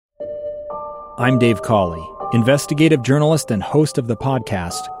I'm Dave Cawley, investigative journalist and host of the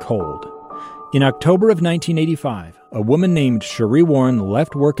podcast Cold. In October of 1985, a woman named Cherie Warren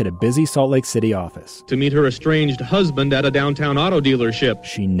left work at a busy Salt Lake City office to meet her estranged husband at a downtown auto dealership.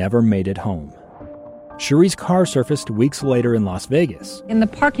 She never made it home. Cherie's car surfaced weeks later in Las Vegas. In the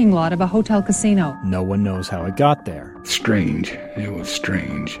parking lot of a hotel casino. No one knows how it got there. Strange. It was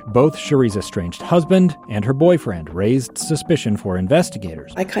strange. Both Cherie's estranged husband and her boyfriend raised suspicion for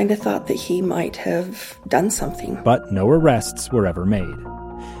investigators. I kind of thought that he might have done something. But no arrests were ever made.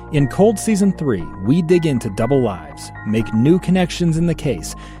 In Cold Season 3, we dig into double lives, make new connections in the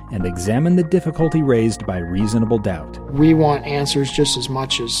case, and examine the difficulty raised by reasonable doubt. We want answers just as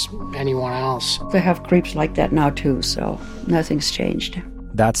much as anyone else. They have creeps like that now too, so nothing's changed.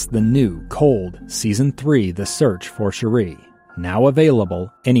 That's the new Cold Season 3, The Search for Cherie, now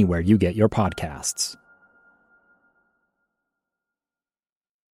available anywhere you get your podcasts.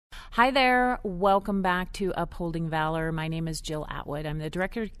 Hi there. Welcome back to Upholding Valor. My name is Jill Atwood. I'm the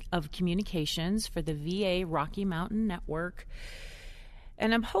Director of Communications for the VA Rocky Mountain Network.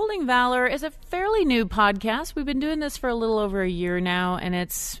 And Upholding Valor is a fairly new podcast. We've been doing this for a little over a year now, and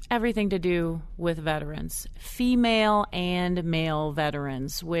it's everything to do with veterans, female and male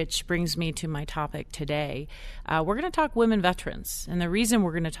veterans, which brings me to my topic today. We're going to talk women veterans. And the reason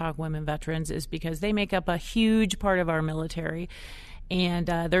we're going to talk women veterans is because they make up a huge part of our military. And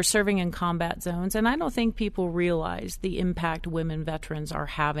they're serving in combat zones, and I don't think people realize the impact women veterans are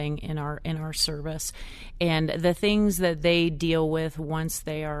having in our service, and the things that they deal with once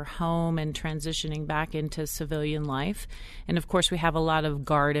they are home and transitioning back into civilian life. And of course, we have a lot of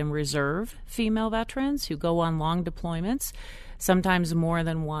Guard and Reserve female veterans who go on long deployments, sometimes more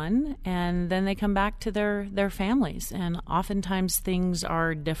than one, and then they come back to their families, and oftentimes things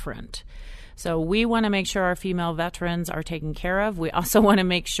are different. So we want to make sure our female veterans are taken care of. We also want to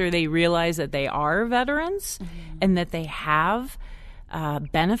make sure they realize that they are veterans and that they have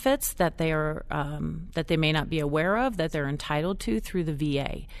benefits that that they may not be aware of, that they're entitled to through the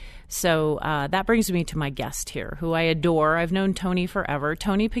VA. So that brings me to my guest here, who I adore. I've known Tony forever.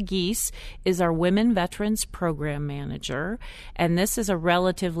 Tony Pegues is our Women Veterans Program Manager, and this is a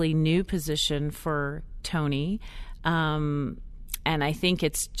relatively new position for Tony. And I think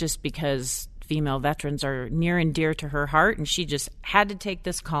it's just because female veterans are near and dear to her heart, and she just had to take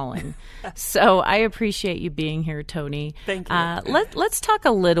this calling. So I appreciate you being here, Tony. Thank you. Let's talk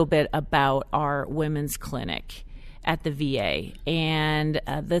a little bit about our women's clinic at the VA and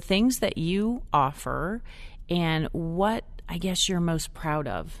the things that you offer and what I guess you're most proud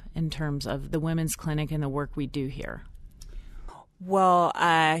of in terms of the women's clinic and the work we do here. Well,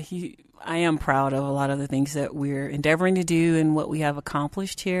 I am proud of a lot of the things that we're endeavoring to do and what we have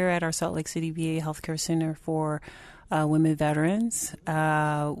accomplished here at our Salt Lake City VA Healthcare Center for women veterans.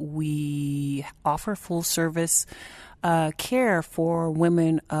 We offer full service care for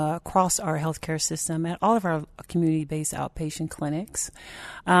women across our healthcare system at all of our community-based outpatient clinics.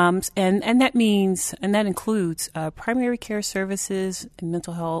 And that means, and that includes primary care services,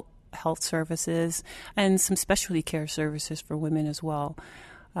 mental health services, and some specialty care services for women as well.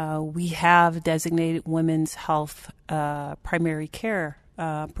 We have designated women's health primary care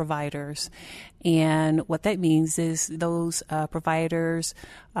providers, and what that means is those providers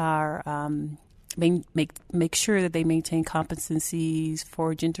are make sure that they maintain competencies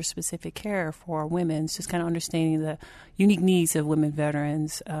for gender-specific care for women. It's just kind of understanding the unique needs of women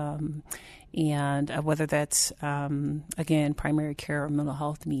veterans. And whether that's, again, primary care or mental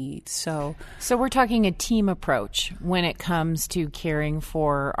health needs. So we're talking a team approach when it comes to caring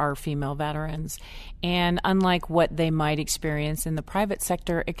for our female veterans. And unlike what they might experience in the private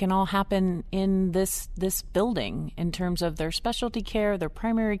sector, it can all happen in this building in terms of their specialty care, their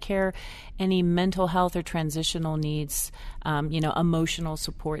primary care, any mental health or transitional needs, emotional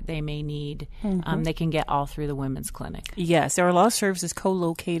support they may need. They can get all through the women's clinic. Yes, there are a lot of services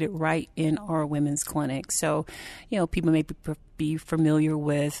co-located right in our women's clinic. So, people may be familiar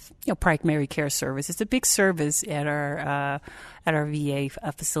with, primary care service. It's a big service at our VA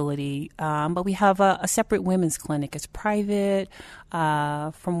facility, but we have a separate women's clinic. It's private.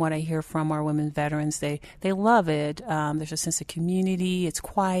 From what I hear from our women veterans, they love it. There's a sense of community. It's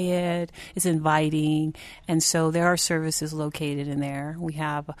quiet. It's inviting, and so there are services located in there. We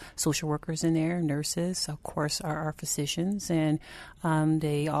have social workers in there, nurses, of course, our physicians, and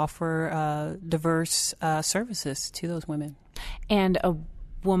they offer diverse services to those women. And a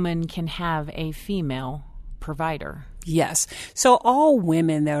woman can have a female provider. Yes. So all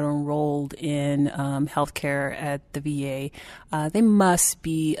women that are enrolled in healthcare at the VA, they must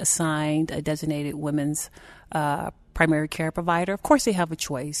be assigned a designated women's primary care provider. Of course, they have a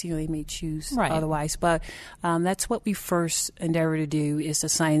choice. They may choose otherwise, but that's what we first endeavor to do, is to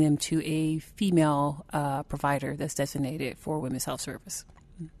assign them to a female provider that's designated for women's health service.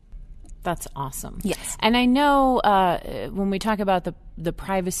 That's awesome. Yes. And I know when we talk about the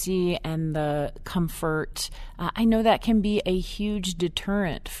privacy and the comfort, I know that can be a huge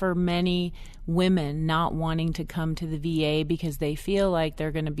deterrent for many women not wanting to come to the VA because they feel like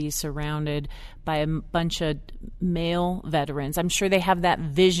they're going to be surrounded by a bunch of male veterans. I'm sure they have that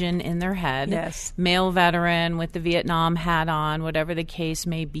vision in their head. Yes. Male veteran with the Vietnam hat on, whatever the case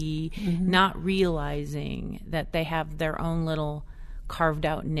may be, not realizing that they have their own little carved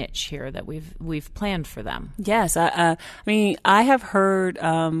out niche here that we've planned for them. Yes, I mean, I have heard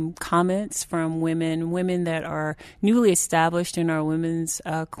comments from women that are newly established in our women's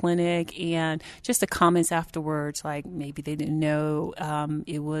clinic, and just the comments afterwards, like maybe they didn't know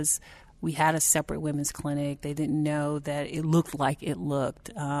we had a separate women's clinic. They didn't know that it looked like it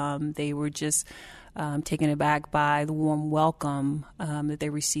looked. They were just taken aback by the warm welcome that they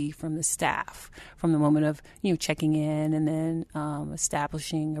received from the staff from the moment of checking in and then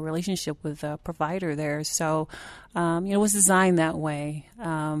establishing a relationship with a provider there. So it was designed that way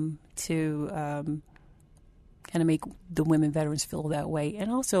to kind of make the women veterans feel that way, and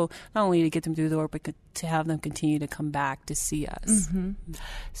also not only to get them through the door, but to have them continue to come back to see us.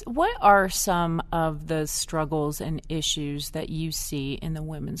 So what are some of the struggles and issues that you see in the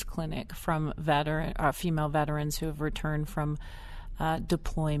women's clinic from female veterans who have returned from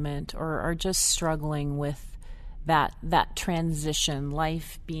deployment or are just struggling with that transition,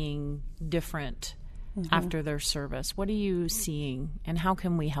 life being different after their service? What are you seeing, and how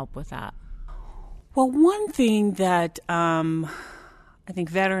can we help with that? Well, one thing that I think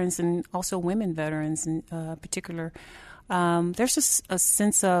veterans, and also women veterans in particular, there's just a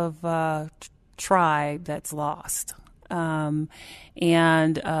sense of tribe that's lost, and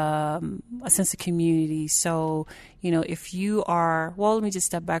a sense of community. So, if you are, let me just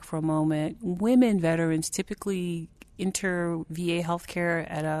step back for a moment. Women veterans typically enter VA healthcare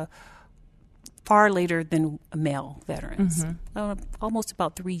at a far later than male veterans, almost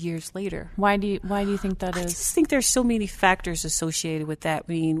about 3 years later. Why do you think that is? I just think there's so many factors associated with that.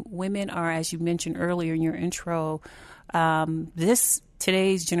 I mean, women are, as you mentioned earlier in your intro,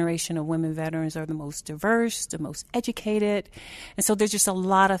 today's generation of women veterans are the most diverse, the most educated, and so there's just a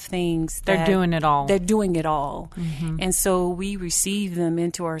lot of things they're doing it all. They're doing it all, and so we receive them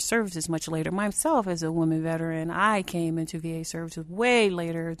into our services much later. Myself, as a woman veteran, I came into VA services way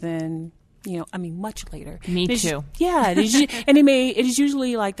later than. Much later. Me too. Yeah, and it is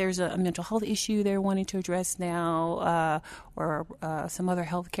usually like there's a mental health issue they're wanting to address now, or some other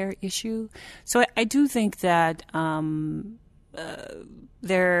healthcare issue. So I do think that some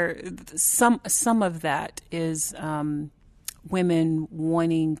of that is women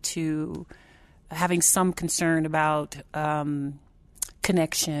wanting to having some concern about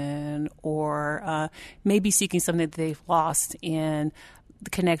connection, or maybe seeking something that they've lost in the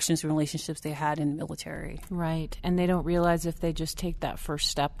connections and relationships they had in the military. Right. And they don't realize if they just take that first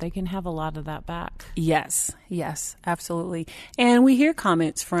step, they can have a lot of that back. Yes, absolutely. And we hear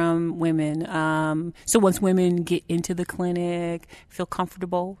comments from women. So once women get into the clinic, feel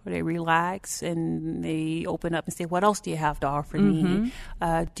comfortable, they relax, and they open up and say, what else do you have to offer me?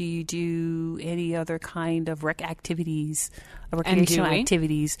 Do you do any other kind of recreational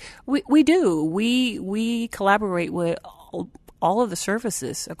activities? We do. We collaborate with all of the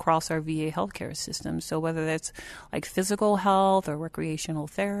services across our VA healthcare system. So whether that's like physical health or recreational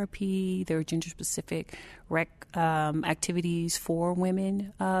therapy, there are gender-specific activities for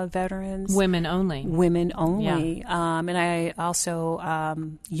women veterans. Women only. Yeah. And I also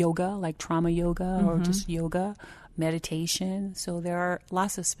yoga, like trauma yoga or just yoga, meditation. So there are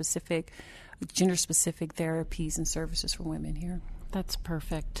lots of gender-specific therapies and services for women here. That's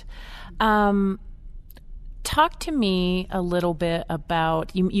perfect. Talk to me a little bit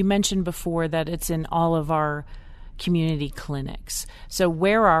about, you mentioned before that it's in all of our community clinics. So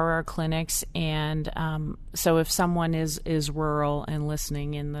where are our clinics? And so if someone is rural and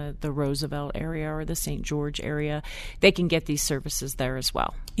listening in the Roosevelt area or the St. George area, they can get these services there as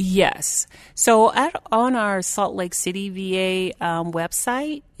well. Yes. So on our Salt Lake City VA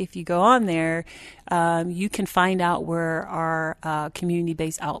website, if you go on there, you can find out where our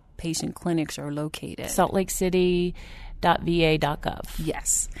community-based outpatient clinics are located. saltlakecity.va.gov.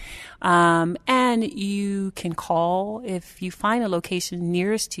 Yes. And you can call if you find a location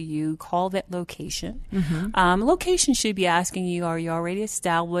nearest to you. Call that location. Location should be asking you: are you already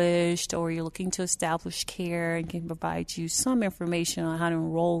established, or you're looking to establish care, and can provide you some information on how to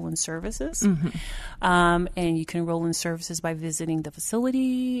enroll in services. And you can enroll in services by visiting the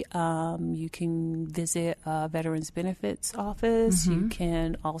facility. You can visit a Veterans Benefits office. You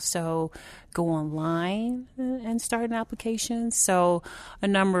can also go online and start an application. So a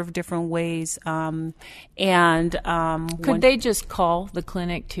number of different ways. Could they just call the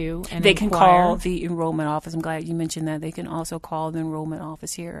clinic too? And they inquire? Can call the enrollment office. I'm glad you mentioned that. They can also call the enrollment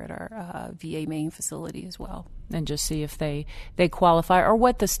office here at our VA main facility as well. And just see if they qualify, or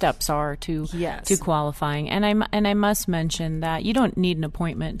what the steps are to qualifying. And I must mention that you don't need an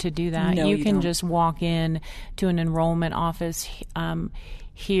appointment to do that. No, you can don't. just walk in to an enrollment office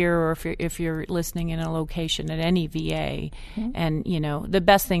here, or if you're listening in a location at any VA, and the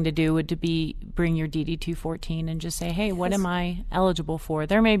best thing to do would be bring your DD-214 and just say, hey, what am I eligible for?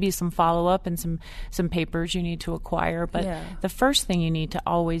 There may be some follow up and some papers you need to acquire, but the first thing you need to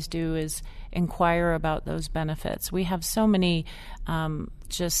always do is inquire about those benefits. We have so many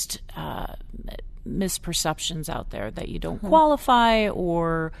misperceptions out there that you don't qualify,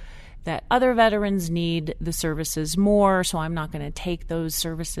 or that other veterans need the services more, so I'm not going to take those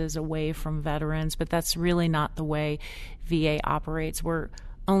services away from veterans. But that's really not the way VA operates. We're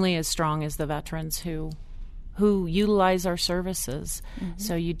only as strong as the veterans who utilize our services.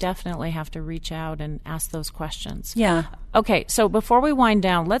 So you definitely have to reach out and ask those questions. Yeah. Okay, so before we wind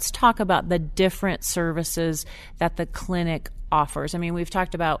down, let's talk about the different services that the clinic offers. I mean, we've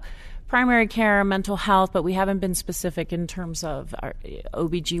talked about primary care, mental health, but we haven't been specific in terms of our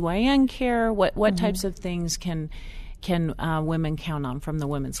OBGYN care. What types of things can women count on from the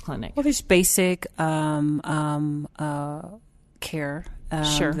women's clinic? Well, there's basic care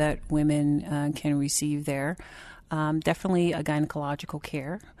that women can receive there. Definitely a gynecological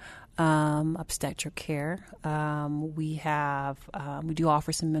care, obstetric care. We do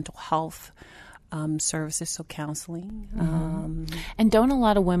offer some mental health services, so counseling. And don't a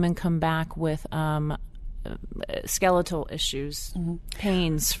lot of women come back with skeletal issues,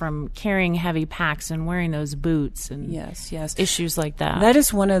 pains from carrying heavy packs and wearing those boots, and yes, issues like that? That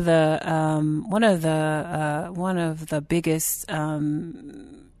is one of the biggest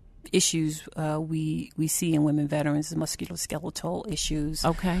issues we see in women veterans is musculoskeletal issues.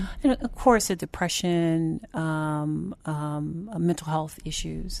 Okay. And of course, the depression, mental health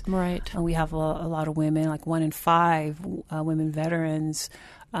issues. Right. And we have a lot of women, like 1 in 5 women veterans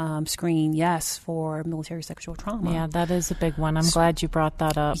screen yes for military sexual trauma. Yeah, that is a big one. I'm glad you brought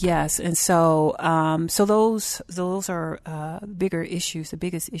that up. Yes, and so those are bigger issues, the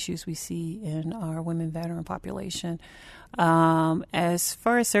biggest issues we see in our women veteran population. As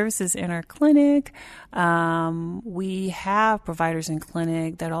far as services in our clinic, we have providers in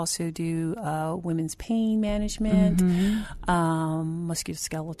clinic that also do women's pain management,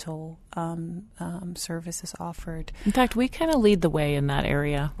 musculoskeletal services offered. In fact, we kind of lead the way in that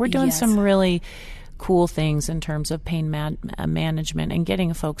area. We're doing some really cool things in terms of pain management and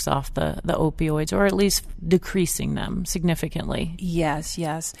getting folks off the opioids, or at least decreasing them significantly. Yes.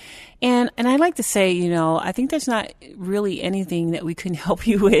 And I'd like to say, I think there's not really anything that we couldn't help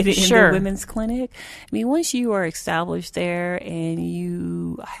you with in the women's clinic. I mean, once you are established there and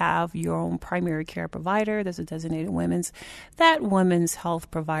you have your own primary care provider, there's a designated that women's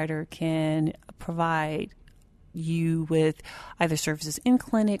health provider can provide you with either services in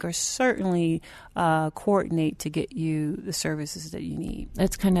clinic or certainly coordinate to get you the services that you need.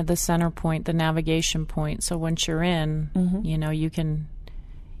 It's kind of the center point, the navigation point. So once you're in, you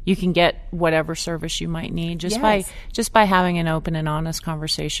can get whatever service you might need just by having an open and honest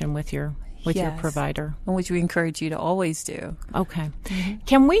conversation with your provider, and which we encourage you to always do. Okay.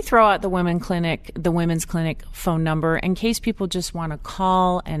 Can we throw out the women's clinic phone number in case people just want to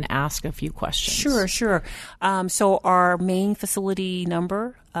call and ask a few questions? Sure. So our main facility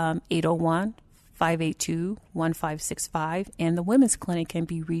number, 801-582-1565, and the women's clinic can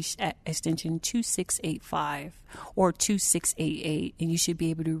be reached at extension 2685 or 2688, and you should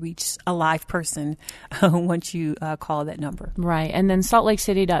be able to reach a live person once you call that number. Right, and then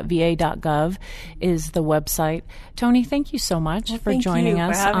saltlakecity.va.gov is the website. Tony, thank you so much for joining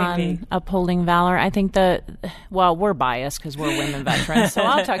us on Upholding Valor. I think we're biased because we're women veterans, so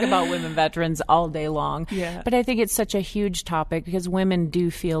I'll talk about women veterans all day long. Yeah. But I think it's such a huge topic because women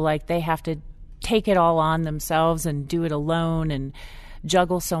do feel like they have to take it all on themselves and do it alone and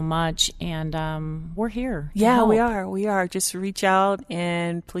juggle so much, and we're here. Yeah, we are. Just reach out,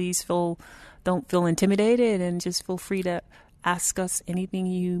 and please don't feel intimidated, and just feel free to ask us anything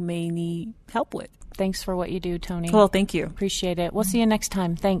you may need help with. Thanks for what you do, Toni. Well, thank you. Appreciate it. We'll see you next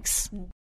time. Thanks.